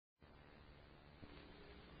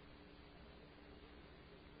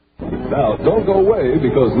Now, don't go away,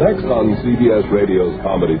 because next on CBS Radio's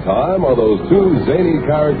Comedy Time are those two zany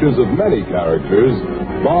characters of many characters,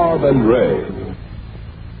 Bob and Ray.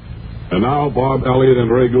 And now, Bob Elliott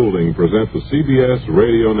and Ray Goulding present the CBS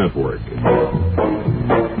Radio Network.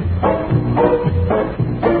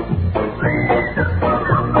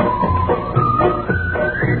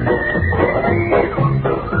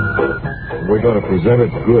 We're going to present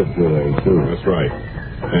it good today, too. That's right.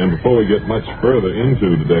 And before we get much further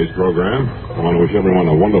into today's program, I want to wish everyone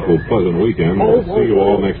a wonderful, pleasant weekend. We'll see you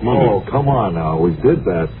all next Monday. Oh, come on now. We did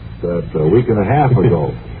that a week and a half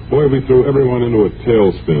ago. Boy, we threw everyone into a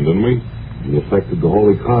tailspin, didn't we? It affected the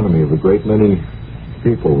whole economy of a great many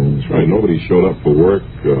people. That's right. Nobody showed up for work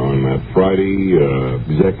on that Friday.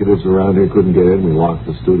 Executives around here couldn't get in. We locked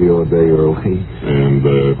the studio a day early. And,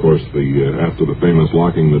 of course, after the famous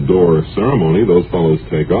locking the door ceremony, those fellows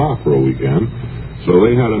take off for a weekend. So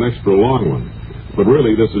they had an extra long one. But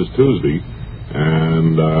really, this is Tuesday,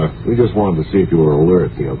 and we just wanted to see if you were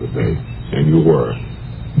alert the other day. And you were.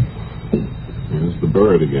 There's the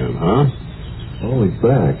bird again, huh? Oh, he's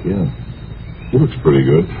back, yeah. He looks pretty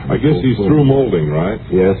good. I guess he's through molding, right?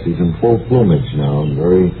 Yes, he's in full plumage now, and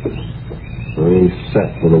very, very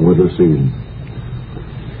set for the winter season.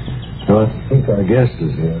 So I think our guest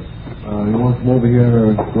is here. You want to come over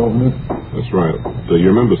here, Grosvenor? That's right. You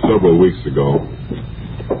remember several weeks ago,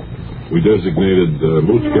 we designated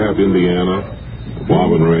Moose Gap, Indiana,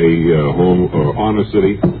 Bob and Ray Honor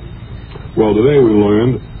City. Well, today we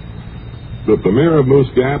learned that the mayor of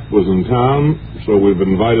Moose Gap was in town, so we've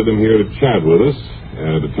invited him here to chat with us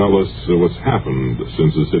and to tell us what's happened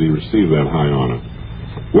since the city received that high honor.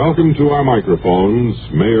 Welcome to our microphones,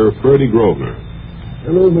 Mayor Ferdy Grosvenor.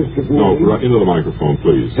 Hello, Mr. Goulding. No, right into the microphone,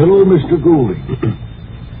 please. Hello, Mr. Goulding.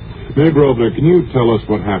 Mayor Grosvenor, can you tell us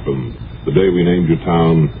what happened the day we named your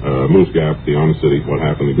town Moose Gap, the Honor City? What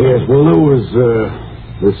happened exactly? Yes, well, there was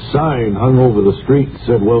this sign hung over the street that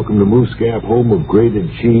said, "Welcome to Moose Gap, home of grated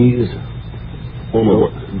cheese." Home of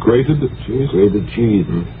what? Grated cheese? Grated cheese.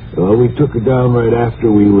 Well, we took it down right after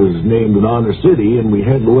we was named an Honor City, and we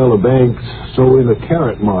had Luella Banks sew in a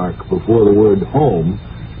caret mark before the word home,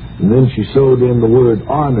 and then she sewed in the word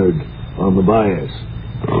honored on the bias.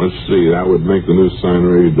 Let's see, that would make the new sign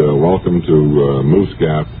read, "Welcome to Moose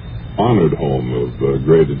Gap, honored home of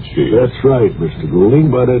grated cheese." That's right, Mr.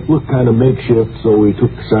 Goulding, but it looked kind of makeshift, so we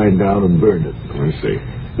took the sign down and burned it. I see.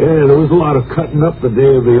 Yeah, there was a lot of cutting up the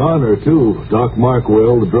day of the honor, too. Doc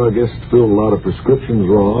Markwell, the druggist, filled a lot of prescriptions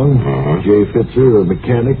wrong. Jay Fitzer, the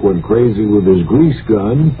mechanic, went crazy with his grease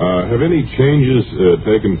gun. Have any changes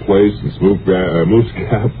taken place since Moose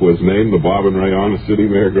Gap was named the Bob and Ray Honor City,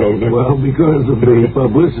 Mayor Grosvenor? Well, because of the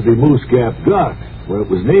publicity Moose Gap got. When it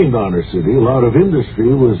was named Honor City, a lot of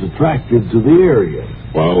industry was attracted to the area.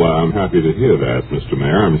 Well, I'm happy to hear that, Mr.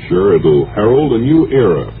 Mayor. I'm sure it'll herald a new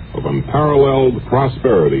era of unparalleled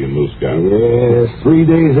prosperity in Moose Gap. Yes, 3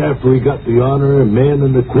 days after we got the honor, men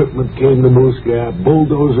and equipment came to Moose Gap,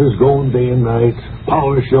 bulldozers going day and night,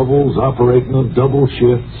 power shovels operating on double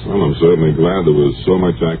shifts. Well, I'm certainly glad there was so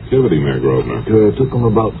much activity, Mayor Grosvenor. It took them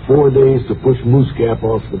about 4 days to push Moose Gap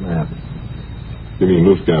off the map. You mean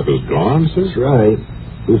Moose Gap is gone, sir? That's right.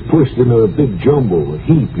 It was pushed in a big jumble, a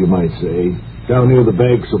heap, you might say, down near the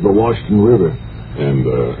banks of the Washington River. And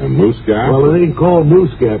Moose Gap? Well, it ain't called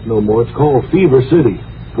Moose Gap no more. It's called Fever City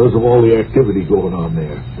because of all the activity going on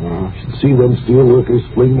there. You should see them steel workers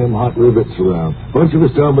fling them hot rivets around. A bunch of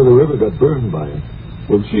us down by the river got burned by it.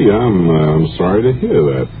 Well, gee, I'm sorry to hear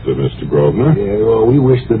that, Mr. Grosvenor. Yeah, well, we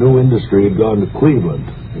wish the new industry had gone to Cleveland.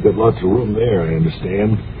 They got lots of room there, I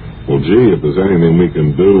understand. Well, gee, if there's anything we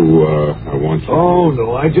can do, I want you to... Oh,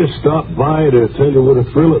 no, I just stopped by to tell you what a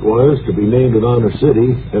thrill it was to be named an Honor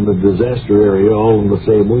City and the disaster area all in the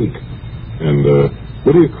same week. And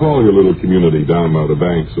what do you call your little community down by the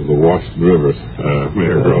banks of the Washington River,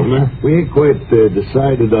 Mayor Grosvenor? We ain't quite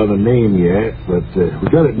decided on a name yet, but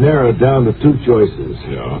we got it narrowed down to two choices.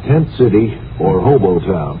 Yeah. Tent City or Hobo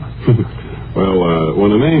Town. Well,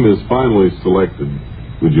 when a name is finally selected,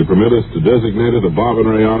 would you permit us to designate it a Bob and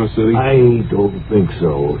Ray Honor City? I don't think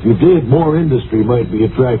so. If you did, more industry might be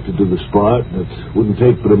attracted to the spot. It wouldn't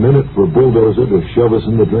take but a minute for a bulldozer to shove us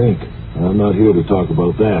in the drink. I'm not here to talk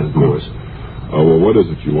about that, of course. Oh, well, what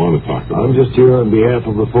is it you want to talk about? I'm just here on behalf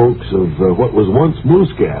of the folks of what was once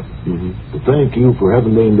Moose Gap to thank you for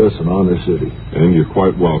having named us an Honor City. And you're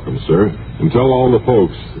quite welcome, sir. And tell all the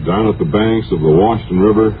folks down at the banks of the Washington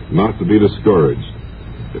River not to be discouraged.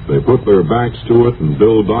 If they put their backs to it and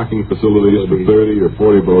build docking facilities for 30 or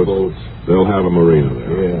 40 boats, they'll have a marina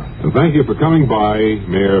there. Yeah. And thank you for coming by,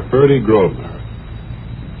 Mayor Ferdy Grosvenor.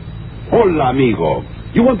 Hola, amigo.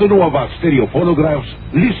 You want to know about stereo phonographs?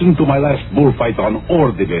 Listen to my last bullfight on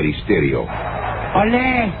ordinary stereo.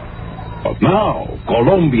 Ole! But now,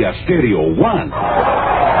 Columbia Stereo 1.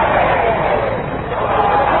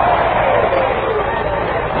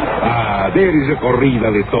 There is a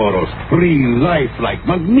corrida de toros, real lifelike,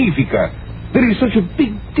 magnifica. There is such a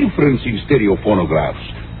big difference in stereo phonographs.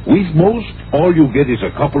 With most, all you get is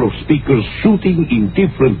a couple of speakers shooting in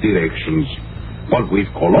different directions. But with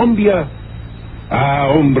Columbia,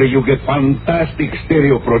 hombre, you get fantastic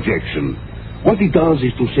stereo projection. What it does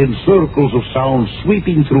is to send circles of sound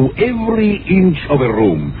sweeping through every inch of a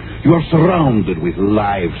room. You are surrounded with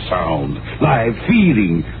live sound, live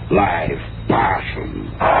feeling, live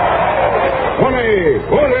passion. Hooray!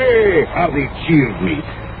 Hooray! How they cheered me.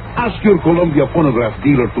 Ask your Columbia phonograph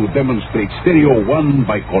dealer to demonstrate Stereo 1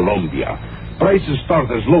 by Columbia. Prices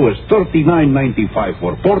start as low as $39.95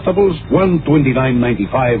 for portables,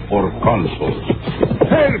 $129.95 for consoles.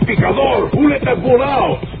 Hey, picador! Who let that bull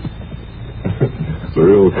out? It's a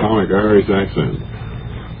real comic Irish accent.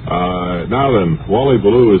 Now then, Wally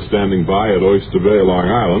Ballou is standing by at Oyster Bay, Long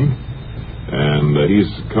Island, and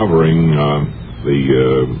he's covering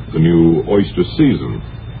the new oyster season.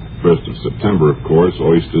 1st of September, of course,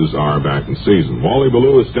 oysters are back in season. Wally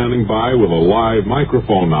Ballou is standing by with a live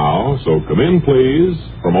microphone now, so come in, please,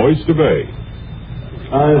 from Oyster Bay.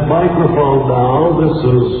 Live microphone now. This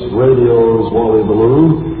is Radio's Wally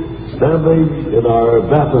Ballou, standing in our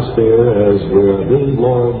bathysphere as we're being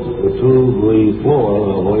launched to the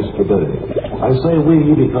floor of Oyster Bay. I say we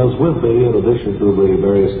because with me, in addition to the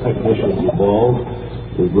various technicians involved,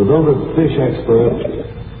 is the noted fish expert,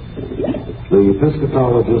 the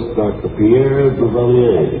piscatologist, Dr. Pierre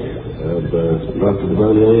Duvalier. And Dr.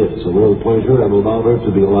 Duvalier, it's a real pleasure and an honor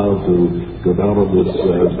to be allowed to go down on this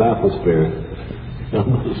bathysphere.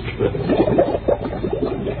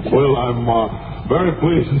 Well, I'm very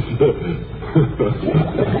pleased.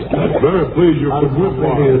 Very pleased you're I was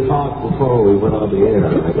listening to you talk before we went on the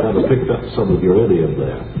air. I kind of picked up some of your idiom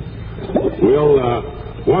there. Well,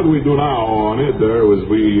 what we do now on it there was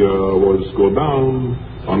we go down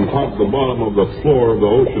on top the bottom of the floor of the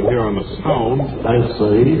ocean here on the Sound. I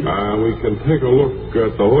see. We can take a look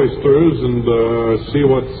at the oysters and see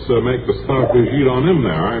what's make the starfish eat on them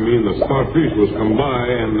there. I mean, the starfish was come by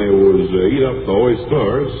and they was eat up the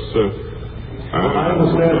oysters. I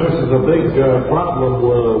understand this is a big problem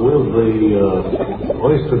with the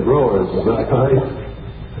oyster growers. Is that right?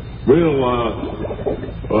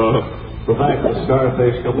 Well, the fact that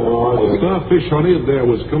starfish come along. The starfish on it there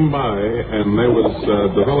was come by, and they was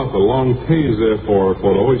developed a long taze there for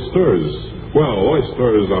the oysters. Well,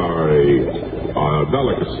 oysters are a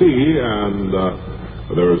delicacy, and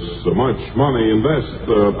there's so much money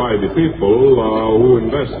invested by the people who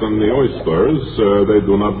invest in the oysters. They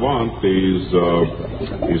do not want these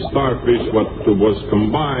starfish what was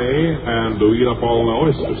come by and to eat up all the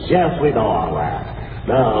oysters. Yes, we know all that.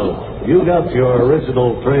 Now, you got your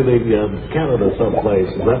original training in Canada someplace,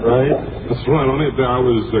 is that right? That's right, on it there. I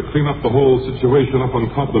was clean up the whole situation up on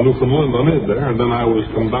top of Newfoundland on it there, and then I was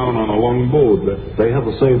come down on a long boat. They have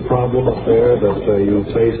the same problem up there that you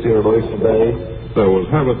faced here at Oyster Bay? There was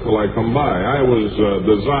have it till I come by. I was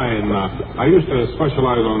I used to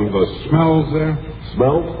specialize on the smells there.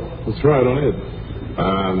 Smells? That's right, on it.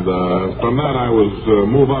 And from that I was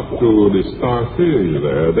move up to the starfish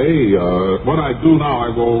there. They what I do now,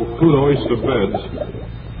 I go to the oyster beds,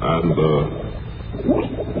 and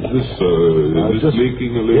is this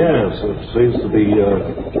leaking a little? Yes, it seems to be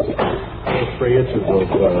 3 inches of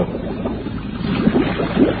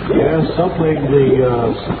yes, something the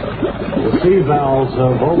sea valves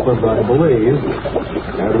have opened, I believe,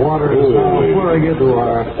 and water is now pouring into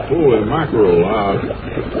our holy mackerel,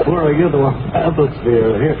 pouring into our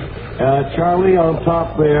atmosphere here. Charlie, on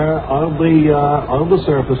top there, on the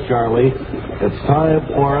surface, Charlie, it's time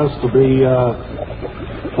for us to be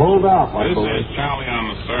pulled up. This is Charlie on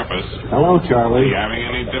the surface. Hello, Charlie. Are you having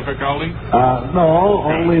any difficulty? No,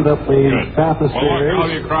 good. Only that the bathysphere. Well, I'll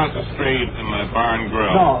call you across the street in the bar and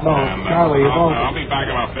grill. No, and, Charlie, I'll be back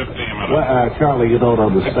in about 15 minutes. Well, Charlie, you don't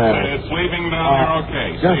understand. It's leaving down there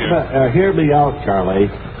okay. Just hear me out, Charlie.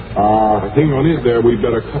 I think on it there, we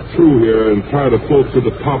better cut through here and try to float to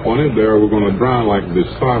the top on it there. We're going to drown like the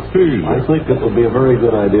starfish. I think it would be a very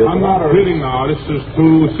good idea. I'm not kidding now. This is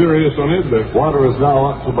too serious on it there. Water is now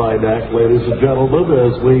up to my neck, ladies and gentlemen,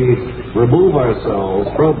 as we remove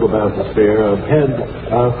ourselves from the bathysphere and head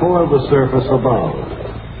for the surface above.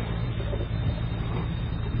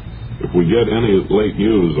 If we get any late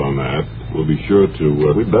news on that, we'll be sure to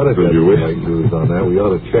we better get you late news on that. We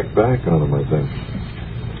ought to check back on them, I think.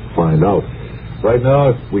 Find out. Right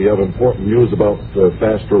now, we have important news about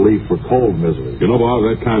fast relief for cold misery. You know, Bob,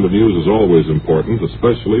 that kind of news is always important,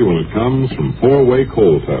 especially when it comes from four-way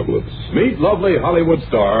cold tablets. Meet lovely Hollywood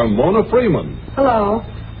star Mona Freeman. Hello.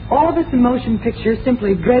 All of us in motion pictures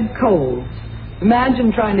simply dread cold.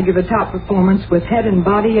 Imagine trying to give a top performance with head and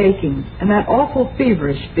body aching and that awful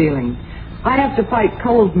feverish feeling. I have to fight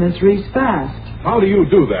cold miseries fast. How do you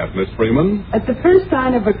do that, Miss Freeman? At the first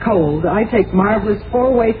sign of a cold, I take marvelous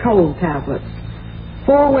four-way cold tablets.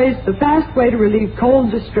 4 ways the fast way to relieve cold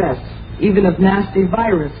distress, even of nasty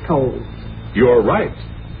virus colds. You're right.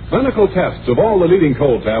 Clinical tests of all the leading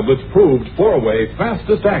cold tablets proved 4-way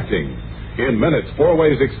fastest acting. In minutes,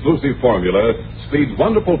 4-way's exclusive formula speeds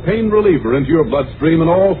wonderful pain reliever into your bloodstream and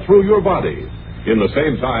all through your body. In the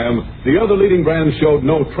same time, the other leading brands showed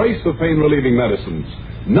no trace of pain-relieving medicines.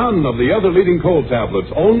 None of the other leading cold tablets,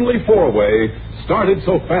 only 4-way, started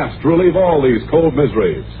so fast to relieve all these cold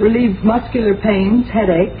miseries. Relieves muscular pains,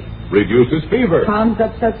 headache. Reduces fever. Calms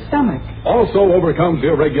upset stomach. Also overcomes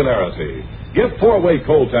irregularity. Get 4-way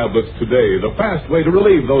cold tablets today, the fast way to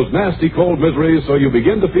relieve those nasty cold miseries so you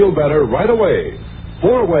begin to feel better right away.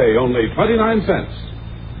 4-way, only 29 cents.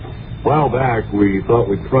 A while back, we thought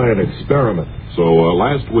we'd try an experiment. So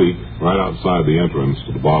last week, right outside the entrance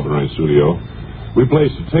to the Bob and Ray studio, we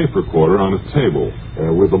placed a tape recorder on a table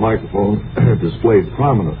with the microphone displayed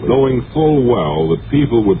prominently. knowing full well that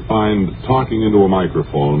people would find talking into a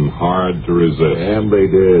microphone hard to resist. And they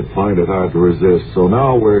did find it hard to resist. So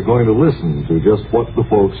now we're going to listen to just what the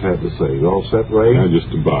folks had to say. You all set, Ray? Yeah,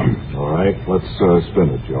 just about. All right, let's spin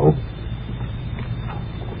it, Joe.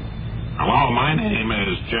 Hello, my name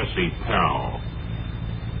is Jesse Pell.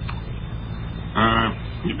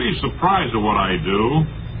 You'd be surprised at what I do.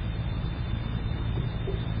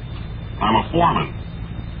 I'm a foreman.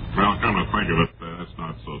 Well, come to think of it, that's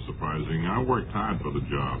not so surprising. I worked hard for the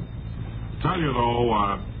job. Tell you, though,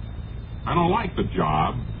 I don't like the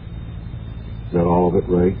job. Is that all of it,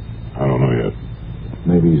 Ray? I don't know yet.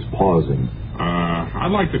 Maybe he's pausing.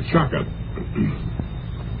 I'd like to chuck it.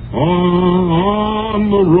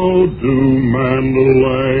 On the road to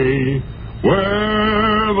Mandalay,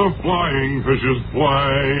 where the flying fishes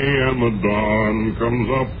play and the dawn comes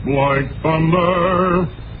up like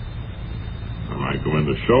thunder. I might go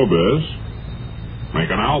into showbiz, make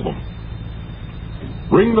an album.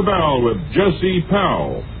 Ring the bell with Jesse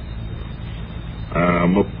Pell.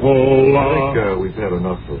 And the pull. I think we've had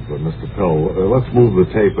enough of Mr. Pell. Let's move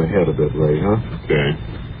the tape ahead a bit, Ray, huh? Okay.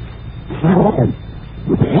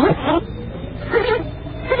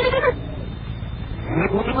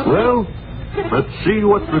 Well, let's see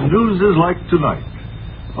what the news is like tonight.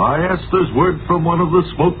 I asked this word from one of the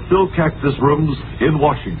smoke-filled cactus rooms in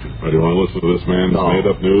Washington. Do you want to listen to this man's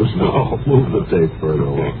made-up news? No, move the tape further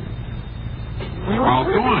along. Well,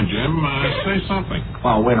 go on, Jim. Say something.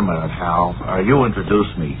 Well, wait a minute, Hal. You introduce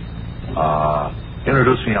me.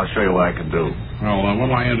 Introduce me, I'll show you what I can do. Well, what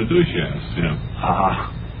do I introduce you as? Yeah.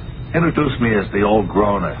 Introduce me as the old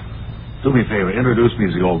groaner. Do me a favor, introduce me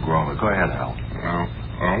as the old groaner. Go ahead, Hal.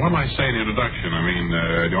 Well, what do I say in the introduction? I mean,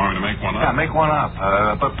 do you want me to make one up? Yeah, make one up.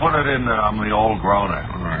 But put it in, I'm the old groaner.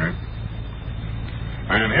 All right.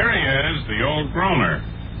 And here he is, the old groaner.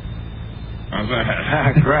 How's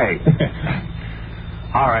that? Great.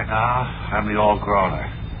 All right, now, I'm the old groaner.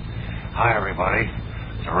 Hi, everybody.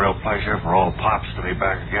 It's a real pleasure for old Pops to be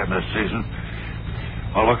back again this season.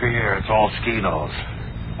 Well, look here, it's all ski-nose.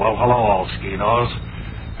 Well, hello, all ski-nose.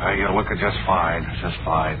 You're looking just fine, just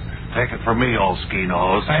fine. Take it from me, old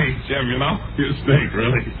ski-nose. Hey, Jim, you know, you stink,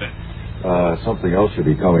 really. Something else should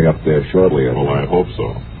be coming up there shortly. Well, I hope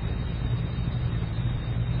so.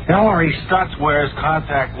 Hillary Stutz wears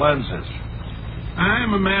contact lenses. I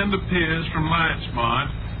am Amanda Pierce from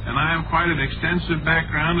Larchmont, and I have quite an extensive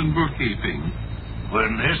background in bookkeeping.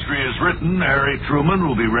 When history is written, Harry Truman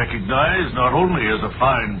will be recognized not only as a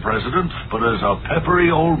fine president, but as a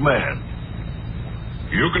peppery old man.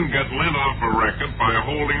 You can get lint off a record by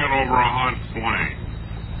holding it over a hot flame.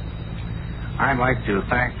 I'd like to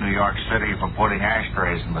thank New York City for putting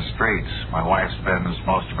ashtrays in the streets. My wife spends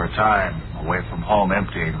most of her time away from home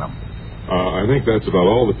emptying them. I think that's about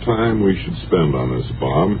all the time we should spend on this,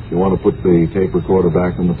 Bob. You want to put the tape recorder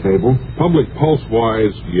back on the table? Public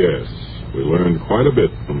pulse-wise, yes. We learned quite a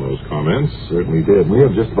bit from those comments. Certainly did. We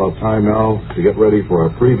have just about time now to get ready for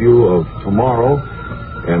our preview of tomorrow,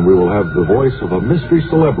 and we will have the voice of a mystery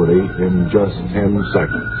celebrity in just 10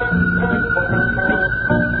 seconds.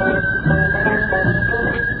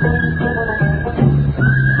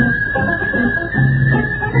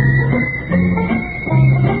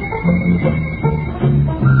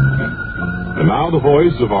 And now the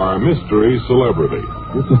voice of our mystery celebrity.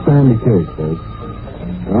 It's a family case, folks.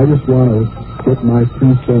 I just want to put my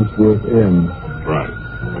 2 cents worth in. Right.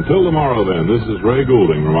 Until tomorrow, then, this is Ray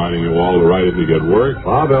Goulding reminding you all to write if you get work.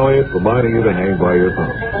 Bob Elliott reminding you to hang by your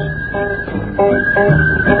thumb.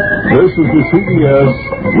 This is the CBS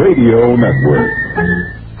Radio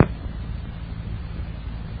Network.